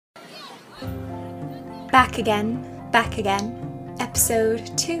Back again,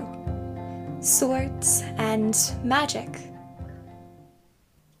 episode 2, Swords and Magic.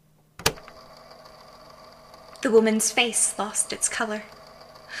 The woman's face lost its color.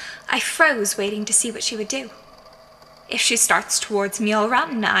 I froze, waiting to see what she would do. If she starts towards me, I'll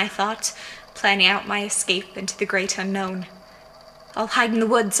run, I thought, planning out my escape into the great unknown. I'll hide in the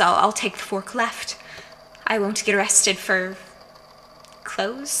woods, I'll take the fork left. I won't get arrested for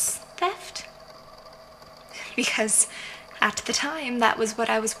clothes theft? Because at the time, that was what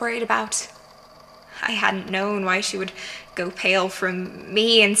I was worried about. I hadn't known why she would go pale from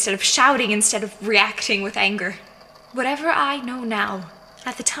me instead of shouting, instead of reacting with anger. Whatever I know now,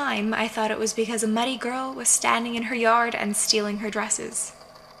 at the time I thought it was because a muddy girl was standing in her yard and stealing her dresses.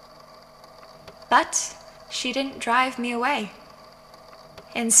 But she didn't drive me away.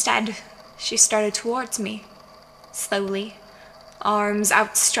 Instead, she started towards me, slowly, arms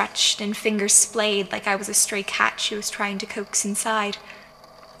outstretched and fingers splayed like I was a stray cat she was trying to coax inside.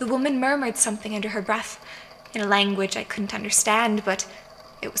 The woman murmured something under her breath, in a language I couldn't understand, but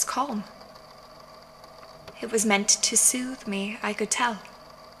it was calm. It was meant to soothe me, I could tell.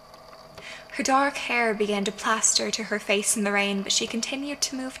 Her dark hair began to plaster to her face in the rain, but she continued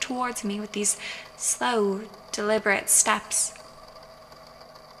to move towards me with these slow, deliberate steps.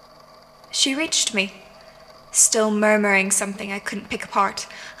 She reached me, still murmuring something I couldn't pick apart.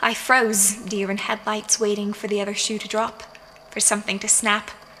 I froze, deer in headlights, waiting for the other shoe to drop, for something to snap.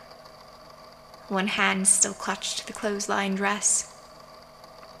 One hand still clutched the clothesline dress.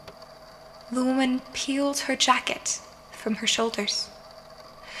 The woman peeled her jacket from her shoulders.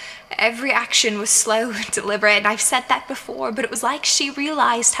 Every action was slow and deliberate, and I've said that before, but it was like she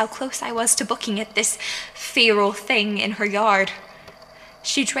realized how close I was to booking it, this feral thing in her yard.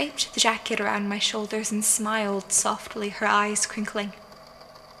 She draped the jacket around my shoulders and smiled softly, her eyes crinkling.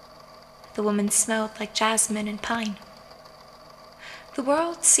 The woman smelled like jasmine and pine. The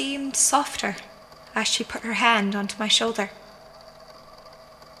world seemed softer as she put her hand onto my shoulder.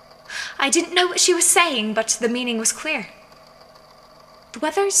 I didn't know what she was saying, but the meaning was clear. The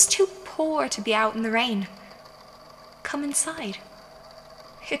weather's too poor to be out in the rain. Come inside.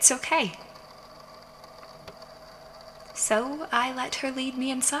 It's okay. So I let her lead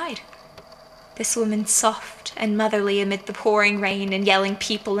me inside. This woman soft and motherly amid the pouring rain and yelling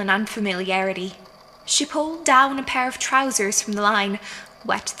people and unfamiliarity. She pulled down a pair of trousers from the line,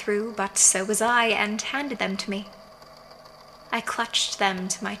 wet through, but so was I, and handed them to me. I clutched them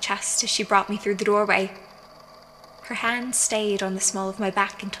to my chest as she brought me through the doorway. Her hand stayed on the small of my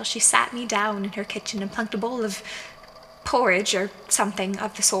back until she sat me down in her kitchen and plunked a bowl of porridge or something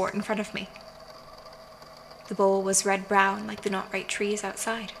of the sort in front of me. The bowl was red-brown like the not-right trees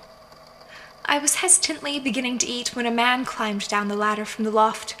outside. I was hesitantly beginning to eat when a man climbed down the ladder from the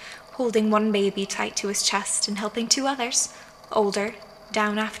loft, holding one baby tight to his chest and helping two others, older,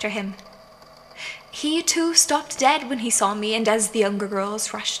 down after him. He too stopped dead when he saw me, and as the younger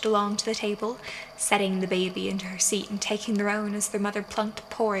girls rushed along to the table, setting the baby into her seat and taking their own as their mother plunked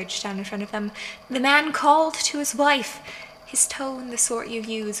porridge down in front of them, the man called to his wife, his tone the sort you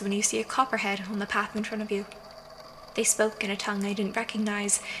use when you see a copperhead on the path in front of you. They spoke in a tongue I didn't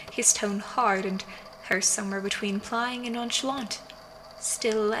recognize, his tone hard and hers somewhere between plying and nonchalant,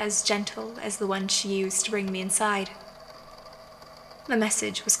 still as gentle as the one she used to bring me inside. The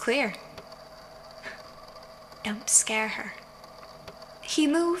message was clear. Don't scare her. He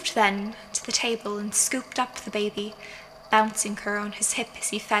moved then to the table and scooped up the baby, bouncing her on his hip as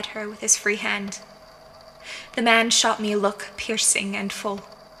he fed her with his free hand. The man shot me a look, piercing and full.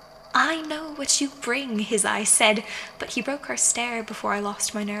 I know what you bring, his eyes said, but he broke our stare before I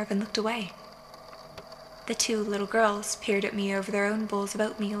lost my nerve and looked away. The two little girls peered at me over their own bowls of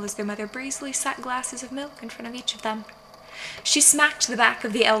oatmeal as their mother breezily set glasses of milk in front of each of them. She smacked the back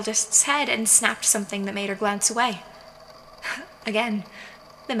of the eldest's head and snapped something that made her glance away. Again,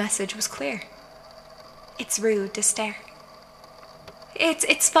 the message was clear. It's rude to stare.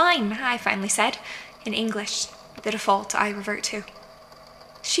 It's fine, I finally said, in English, the default I revert to.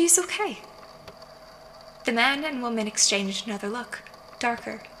 She's okay. The man and woman exchanged another look,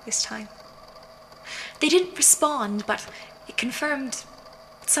 darker this time. They didn't respond, but it confirmed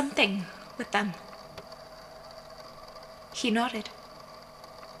something with them. He nodded.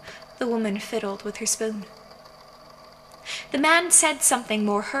 The woman fiddled with her spoon. The man said something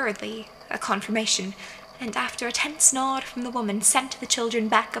more hurriedly, a confirmation, and after a tense nod from the woman, sent the children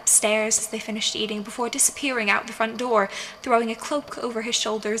back upstairs as they finished eating before disappearing out the front door, throwing a cloak over his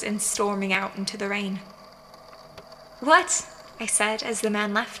shoulders and storming out into the rain. What? I said as the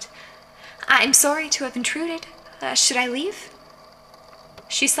man left. I'm sorry to have intruded. Should I leave?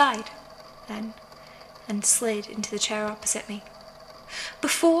 She sighed. then, and slid into the chair opposite me.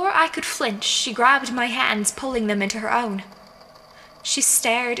 Before I could flinch, she grabbed my hands, pulling them into her own. She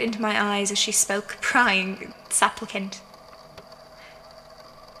stared into my eyes as she spoke, prying, supplicant.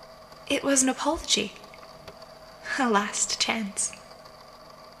 It was an apology. A last chance.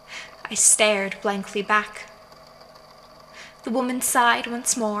 I stared blankly back. The woman sighed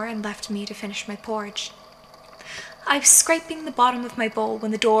once more and left me to finish my porridge. I was scraping the bottom of my bowl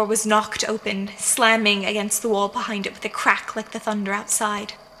when the door was knocked open, slamming against the wall behind it with a crack like the thunder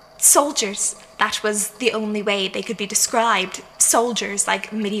outside. Soldiers, that was the only way they could be described. Soldiers,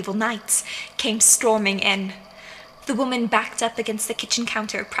 like medieval knights, came storming in. The woman backed up against the kitchen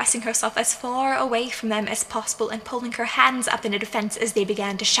counter, pressing herself as far away from them as possible and pulling her hands up in a defense as they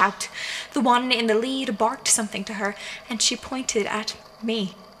began to shout. The one in the lead barked something to her, and she pointed at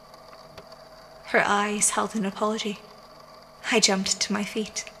me. Her eyes held an apology. I jumped to my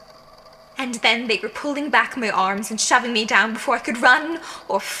feet. And then they were pulling back my arms and shoving me down before I could run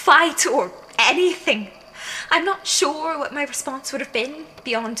or fight or anything. I'm not sure what my response would have been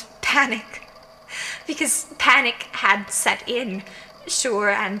beyond panic. Because panic had set in, sure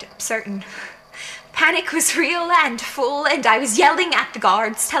and certain. Panic was real and full, and I was yelling at the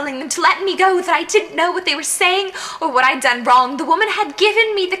guards, telling them to let me go, that I didn't know what they were saying or what I'd done wrong. The woman had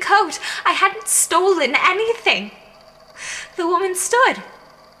given me the coat. I hadn't stolen anything. The woman stood,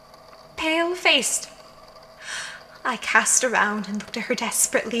 pale-faced. I cast around and looked at her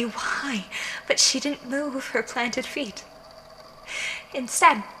desperately. Why? But she didn't move her planted feet.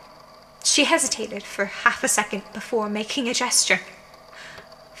 Instead, she hesitated for half a second before making a gesture.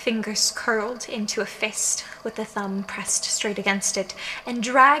 Fingers curled into a fist with the thumb pressed straight against it, and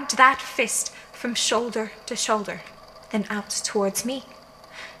dragged that fist from shoulder to shoulder, then out towards me.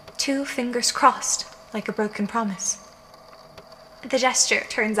 2 fingers crossed like a broken promise. The gesture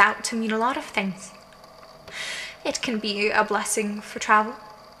turns out to mean a lot of things. It can be a blessing for travel,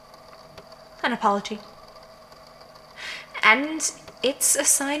 an apology, and it's a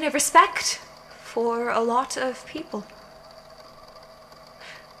sign of respect for a lot of people.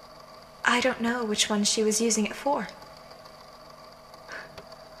 I don't know which one she was using it for.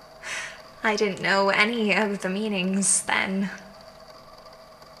 I didn't know any of the meanings then.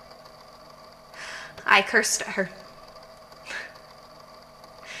 I cursed at her.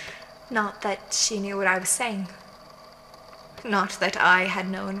 Not that she knew what I was saying. Not that I had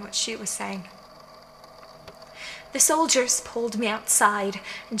known what she was saying. The soldiers pulled me outside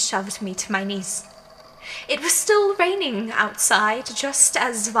and shoved me to my knees. It was still raining outside, just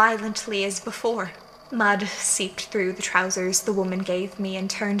as violently as before. Mud seeped through the trousers the woman gave me and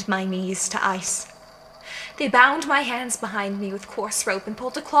turned my knees to ice. They bound my hands behind me with coarse rope and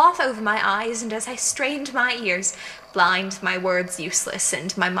pulled a cloth over my eyes, and as I strained my ears, blind, my words useless,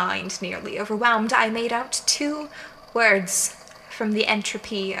 and my mind nearly overwhelmed, I made out 2 words from the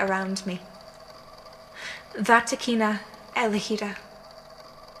entropy around me. Vaticina Elegida.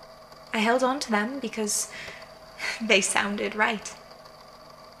 I held on to them because they sounded right.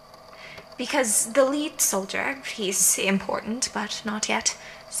 Because the lead soldier, he's important, but not yet,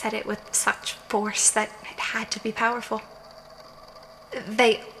 said it with such force that it had to be powerful.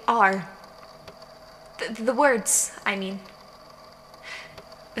 They are. The words, I mean.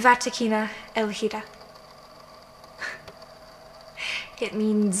 Vaticina Elegida. It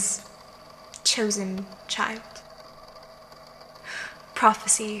means chosen child.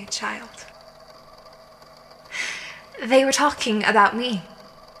 Prophecy child. They were talking about me,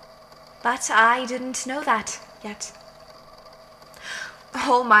 but I didn't know that yet.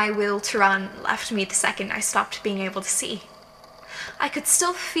 All my will to run left me the second I stopped being able to see. I could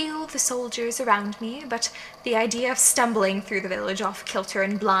still feel the soldiers around me, but the idea of stumbling through the village off kilter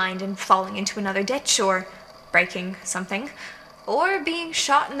and blind and falling into another ditch, or breaking something, or being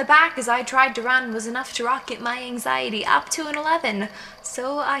shot in the back as I tried to run was enough to rocket my anxiety up to an 11,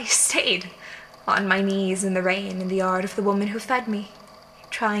 so I stayed on my knees in the rain in the yard of the woman who fed me,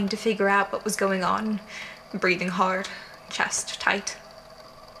 trying to figure out what was going on, breathing hard, chest tight.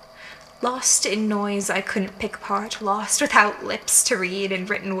 Lost in noise I couldn't pick apart, lost without lips to read and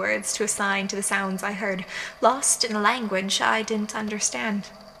written words to assign to the sounds I heard, lost in a language I didn't understand.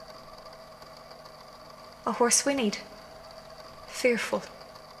 A horse whinnied. Fearful.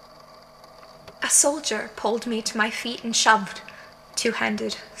 A soldier pulled me to my feet and shoved,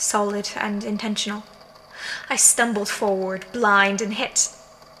 2-handed, solid and intentional. I stumbled forward, blind, and hit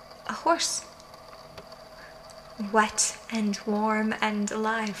a horse. Wet and warm and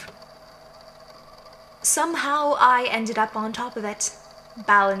alive. Somehow I ended up on top of it,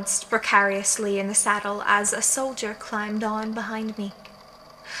 balanced precariously in the saddle as a soldier climbed on behind me.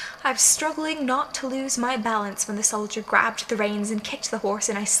 I was struggling not to lose my balance when the soldier grabbed the reins and kicked the horse,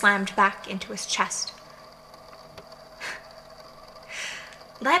 and I slammed back into his chest.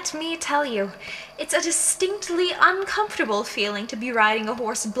 Let me tell you, it's a distinctly uncomfortable feeling to be riding a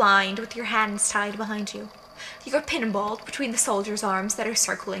horse blind with your hands tied behind you. You're pinballed between the soldier's arms that are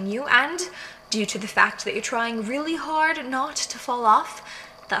circling you, and, due to the fact that you're trying really hard not to fall off,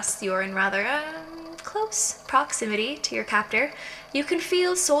 thus you're in rather close proximity to your captor, you can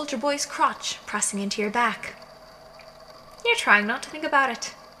feel Soldier Boy's crotch pressing into your back. You're trying not to think about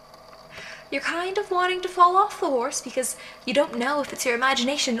it. You're kind of wanting to fall off the horse because you don't know if it's your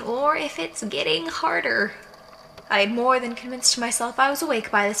imagination or if it's getting harder. I had more than convinced myself I was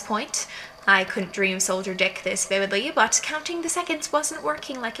awake by this point. I couldn't dream Soldier Dick this vividly, but counting the seconds wasn't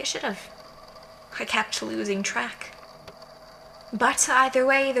working like it should have. I kept losing track. But either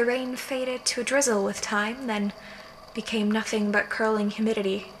way, the rain faded to a drizzle with time, then became nothing but curling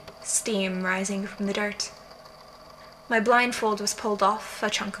humidity, steam rising from the dirt. My blindfold was pulled off, a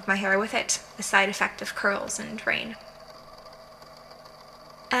chunk of my hair with it, a side effect of curls and rain.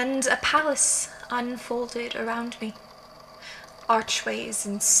 And a palace unfolded around me. Archways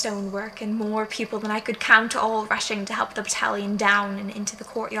and stonework and more people than I could count, all rushing to help the battalion down and into the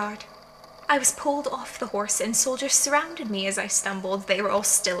courtyard. I was pulled off the horse and soldiers surrounded me as I stumbled. They were all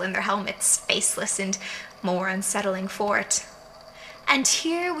still in their helmets, faceless and more unsettling for it. And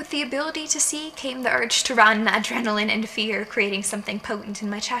here, with the ability to see, came the urge to run, adrenaline and fear creating something potent in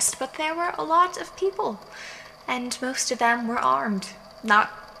my chest. But there were a lot of people, and most of them were armed.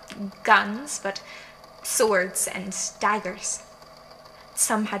 Not guns, but swords and daggers.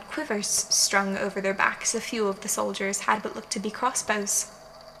 Some had quivers strung over their backs. A few of the soldiers had what looked to be crossbows.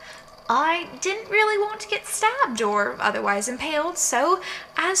 I didn't really want to get stabbed or otherwise impaled, so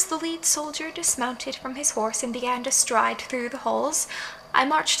as the lead soldier dismounted from his horse and began to stride through the halls, I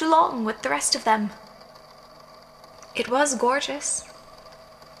marched along with the rest of them. It was gorgeous.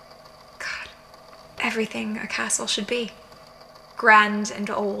 God, everything a castle should be. Grand and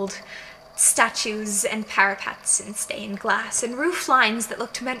old, statues and parapets and stained glass and roof lines that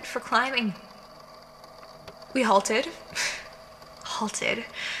looked meant for climbing. We halted.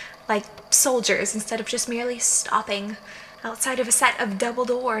 Like soldiers instead of just merely stopping, outside of a set of double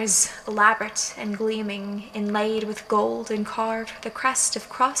doors, elaborate and gleaming, inlaid with gold and carved the crest of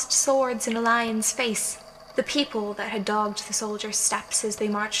crossed swords in a lion's face. The people that had dogged the soldiers' steps as they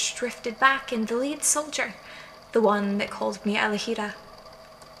marched drifted back, and the lead soldier, the one that called me Elahira,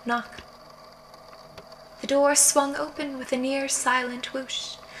 knocked. The door swung open with a near silent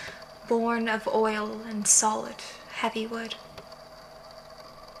whoosh, born of oil and solid, heavy wood.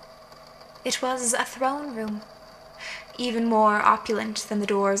 It was a throne room, even more opulent than the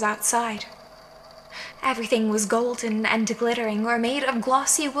doors outside. Everything was golden and glittering, or made of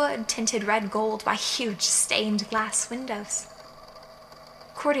glossy wood tinted red gold by huge stained glass windows.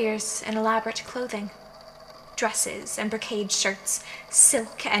 Courtiers in elaborate clothing, dresses and brocade shirts,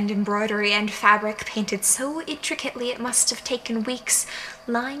 silk and embroidery and fabric painted so intricately it must have taken weeks,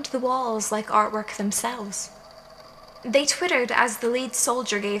 lined the walls like artwork themselves. They twittered as the lead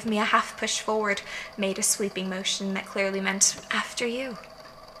soldier gave me a half push forward, made a sweeping motion that clearly meant, after you.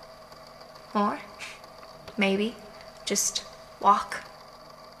 Or, maybe, just walk.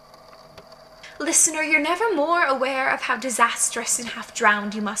 Listener, you're never more aware of how disastrous and half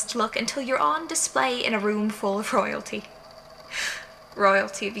drowned you must look until you're on display in a room full of royalty.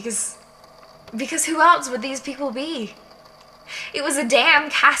 Royalty, because who else would these people be? It was a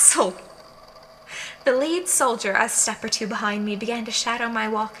damn castle. The lead soldier, a step or two behind me, began to shadow my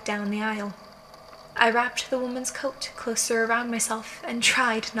walk down the aisle. I wrapped the woman's coat closer around myself and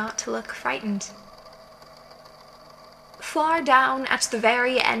tried not to look frightened. Far down at the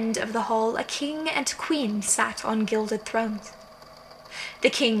very end of the hall, a king and queen sat on gilded thrones. The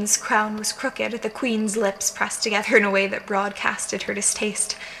king's crown was crooked, the queen's lips pressed together in a way that broadcasted her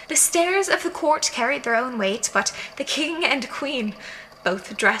distaste. The stairs of the court carried their own weight, but the king and queen,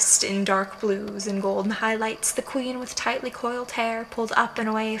 both dressed in dark blues and golden highlights, the queen with tightly coiled hair pulled up and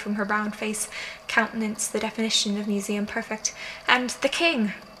away from her brown face, countenance the definition of museum perfect, and the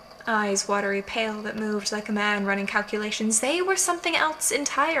king, eyes watery pale that moved like a man running calculations. They were something else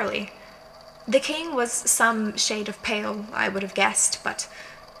entirely. The king was some shade of pale, I would have guessed, but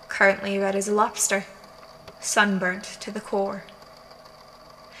currently red as a lobster, sunburnt to the core.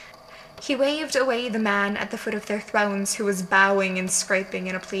 He waved away the man at the foot of their thrones who was bowing and scraping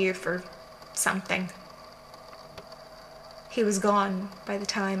in a plea for something. He was gone by the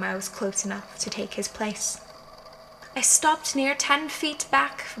time I was close enough to take his place. I stopped near 10 feet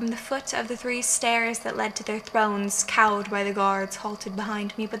back from the foot of the 3 stairs that led to their thrones, cowed by the guards halted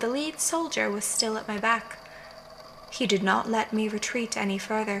behind me, but the lead soldier was still at my back. He did not let me retreat any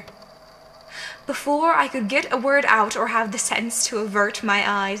further. Before I could get a word out or have the sense to avert my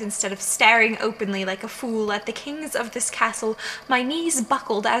eyes instead of staring openly like a fool at the kings of this castle, my knees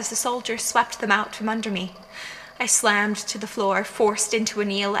buckled as the soldier swept them out from under me. I slammed to the floor, forced into a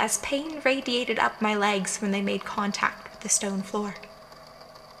kneel, as pain radiated up my legs when they made contact with the stone floor.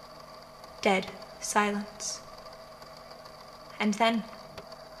 Dead silence. And then,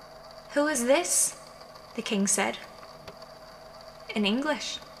 "Who is this?" the king said. In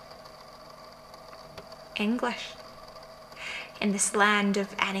English. English. In this land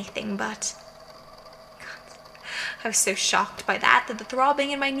of anything but. I was so shocked by that the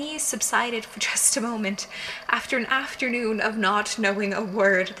throbbing in my knees subsided for just a moment. After an afternoon of not knowing a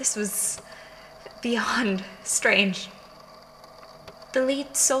word, this was beyond strange. The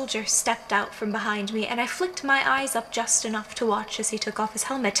lead soldier stepped out from behind me, and I flicked my eyes up just enough to watch as he took off his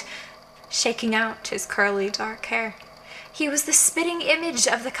helmet, shaking out his curly dark hair. He was the spitting image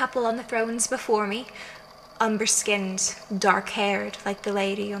of the couple on the thrones before me, umber-skinned, dark-haired like the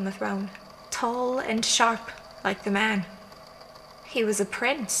lady on the throne, tall and sharp like the man. He was a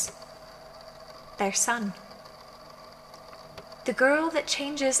prince, their son. "The girl that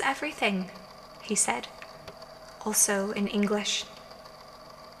changes everything," he said, also in English.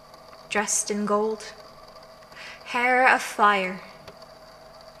 Dressed in gold, hair of fire,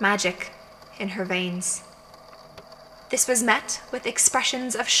 magic in her veins. This was met with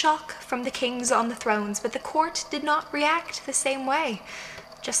expressions of shock from the kings on the thrones, but the court did not react the same way,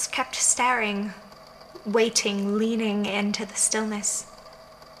 just kept staring, waiting, leaning into the stillness.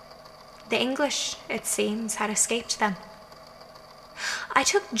 The English, it seems, had escaped them. I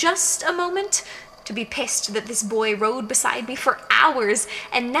took just a moment to be pissed that this boy rode beside me for hours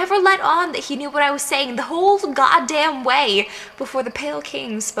and never let on that he knew what I was saying the whole goddamn way before the Pale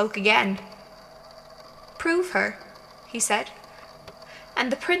King spoke again. "Prove her," he said,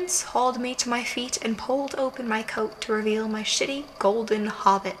 and the prince hauled me to my feet and pulled open my coat to reveal my shitty golden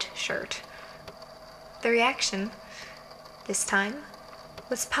hobbit shirt. The reaction, this time,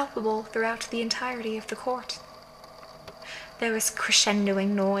 was palpable throughout the entirety of the court. There was crescendoing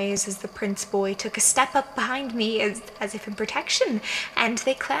noise as the prince boy took a step up behind me as if in protection, and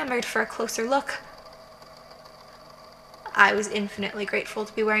they clamored for a closer look. I was infinitely grateful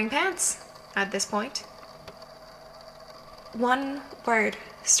to be wearing pants at this point. One word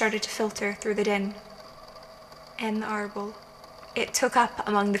started to filter through the din. En Arbol. It took up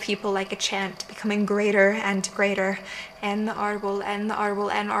among the people like a chant, becoming greater and greater. En Arbol, En Arbol,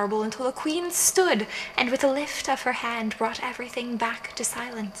 En Arbol, until the queen stood, and with a lift of her hand brought everything back to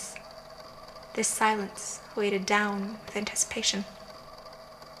silence. This silence weighted down with anticipation.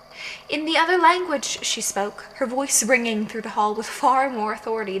 In the other language she spoke, her voice ringing through the hall with far more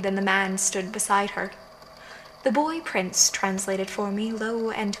authority than the man stood beside her. The boy prince translated for me, low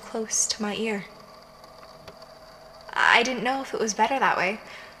and close to my ear. I didn't know if it was better that way.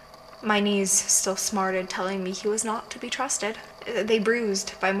 My knees still smarted, telling me he was not to be trusted. They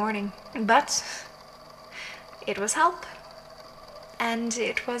bruised by morning. But it was help. And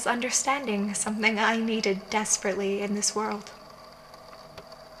it was understanding, something I needed desperately in this world.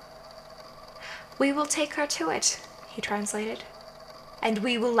 "We will take her to it," he translated, "and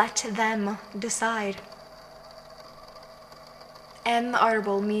we will let them decide." En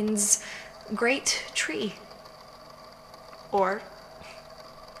Arbol means great tree, or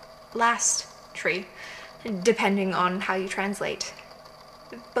last tree, depending on how you translate.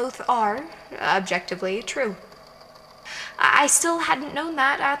 Both are, objectively, true. I still hadn't known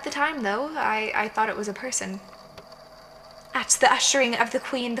that at the time, though. I thought it was a person. At the ushering of the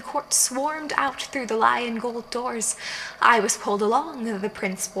queen, the court swarmed out through the lion gold doors. I was pulled along, the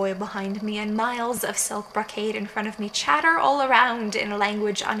prince boy behind me, and miles of silk brocade in front of me, chatter all around in a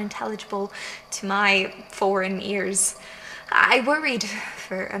language unintelligible to my foreign ears. I worried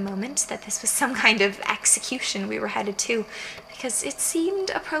for a moment that this was some kind of execution we were headed to, because it seemed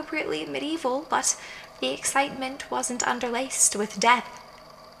appropriately medieval, but the excitement wasn't underlaced with death.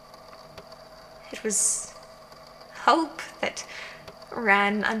 It was hope that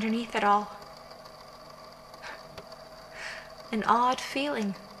ran underneath it all. An odd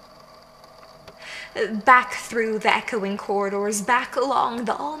feeling. Back through the echoing corridors, back along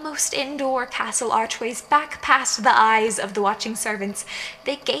the almost indoor castle archways, back past the eyes of the watching servants.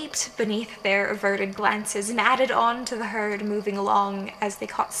 They gaped beneath their averted glances and added on to the herd moving along as they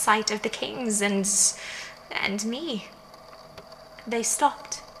caught sight of the kings and me. They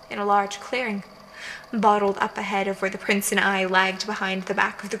stopped in a large clearing. bottled up ahead of where the prince and I lagged behind the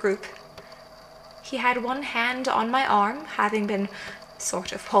back of the group. He had one hand on my arm, having been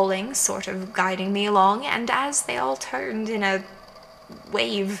sort of pulling, sort of guiding me along, and as they all turned in a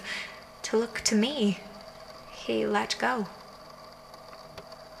wave to look to me, he let go.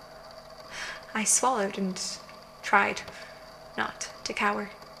 I swallowed and tried not to cower.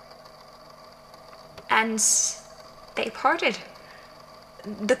 And they parted.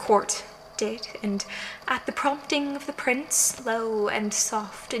 The court did, and at the prompting of the prince, low and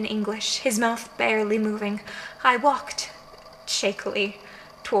soft in English, his mouth barely moving, I walked, shakily,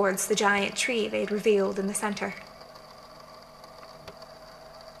 towards the giant tree they'd revealed in the center.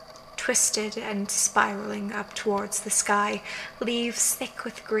 Twisted and spiraling up towards the sky, leaves thick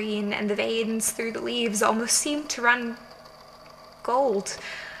with green, and the veins through the leaves almost seemed to run gold.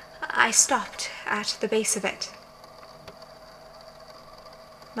 I stopped at the base of it.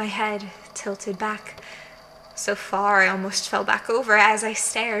 My head tilted back, so far I almost fell back over as I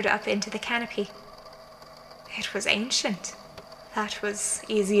stared up into the canopy. It was ancient. That was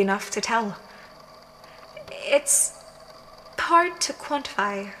easy enough to tell. It's hard to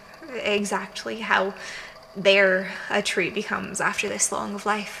quantify exactly how bare a tree becomes after this long of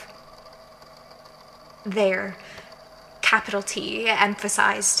life. There, capital T,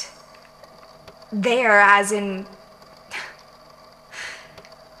 emphasized. There as in...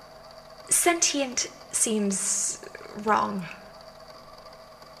 Sentient seems wrong.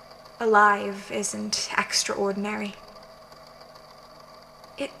 Alive isn't extraordinary.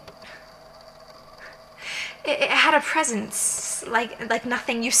 It had a presence, like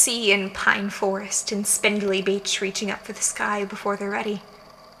nothing you see in pine forest and spindly beech reaching up for the sky before they're ready.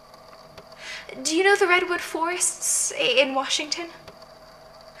 Do you know the redwood forests in Washington?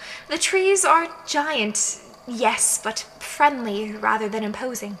 The trees are giant, yes, but friendly rather than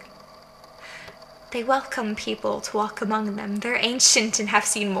imposing. They welcome people to walk among them. They're ancient and have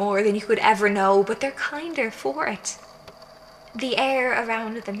seen more than you could ever know, but they're kinder for it. The air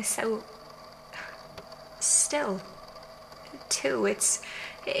around them is so still, too.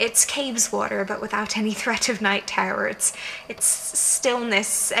 It's caves water, but without any threat of night terror. It's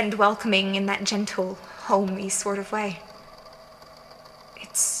stillness and welcoming in that gentle, homey sort of way.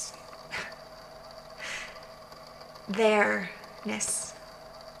 It's theirs,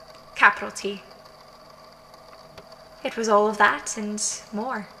 capital T. It was all of that and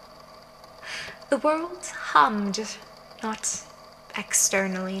more. The world hummed, not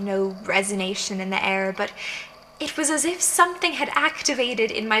externally, no resonation in the air, but it was as if something had activated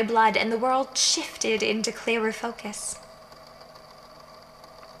in my blood and the world shifted into clearer focus.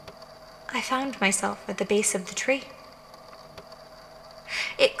 I found myself at the base of the tree.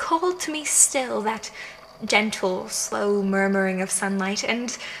 It called to me still, that gentle, slow murmuring of sunlight,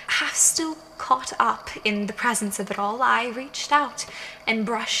 and half still caught up in the presence of it all, I reached out and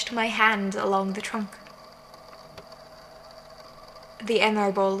brushed my hand along the trunk. The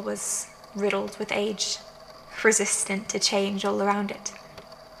emerald was riddled with age, resistant to change all around it.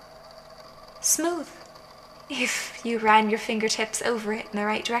 Smooth, if you ran your fingertips over it in the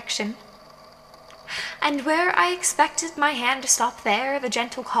right direction. And where I expected my hand to stop there, the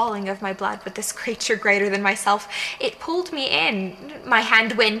gentle calling of my blood with this creature greater than myself, it pulled me in. My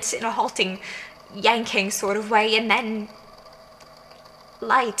hand went in a halting, yanking sort of way, and then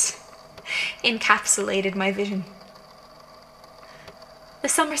light encapsulated my vision. The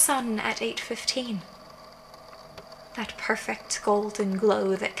summer sun at 8:15. That perfect golden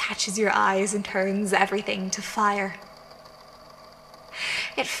glow that catches your eyes and turns everything to fire.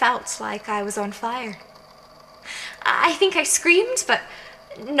 It felt like I was on fire. I think I screamed, but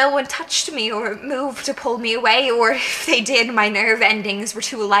no one touched me or moved to pull me away, or if they did, my nerve endings were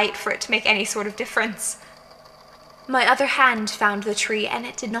too light for it to make any sort of difference. My other hand found the tree, and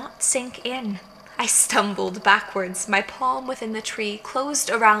it did not sink in. I stumbled backwards, my palm within the tree closed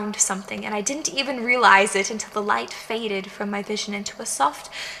around something, and I didn't even realize it until the light faded from my vision into a soft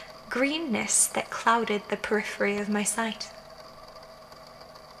greenness that clouded the periphery of my sight.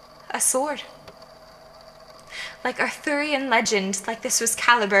 A sword. Like Arthurian legend, like this was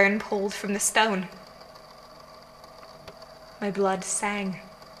Caliburn pulled from the stone. My blood sang.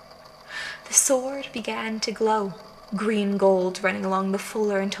 The sword began to glow, green gold running along the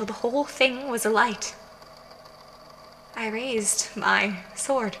fuller until the whole thing was alight. I raised my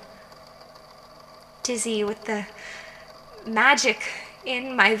sword, dizzy with the magic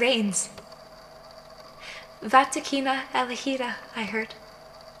in my veins. Vatikina Elahira, I heard,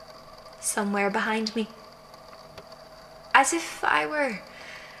 somewhere behind me. As if I were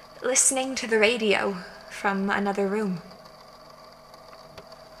listening to the radio from another room.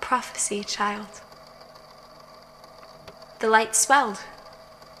 Prophecy, child. The light swelled,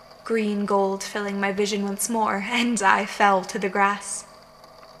 green gold filling my vision once more, and I fell to the grass.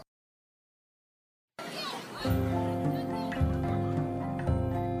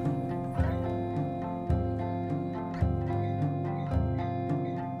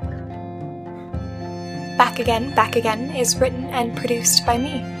 Back Again is written and produced by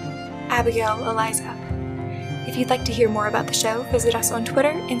me, Abigail Eliza. If you'd like to hear more about the show, visit us on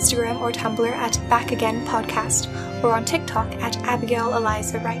Twitter, Instagram, or Tumblr at Back Again Podcast, or on TikTok at Abigail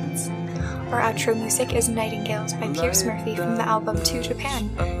Eliza Writes. Our outro music is Nightingales by Pierce Murphy from the album To Japan,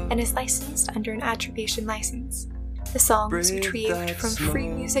 and is licensed under an attribution license. The song was retrieved from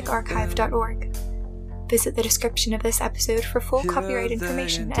freemusicarchive.org. Visit the description of this episode for full copyright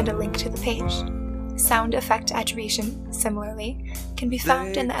information and a link to the page. Sound effect attribution, similarly, can be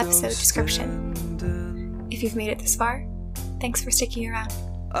found in the episode description. If you've made it this far, thanks for sticking around.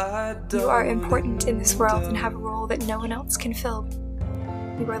 You are important in this world and have a role that no one else can fill.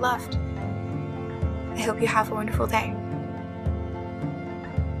 You are loved. I hope you have a wonderful day.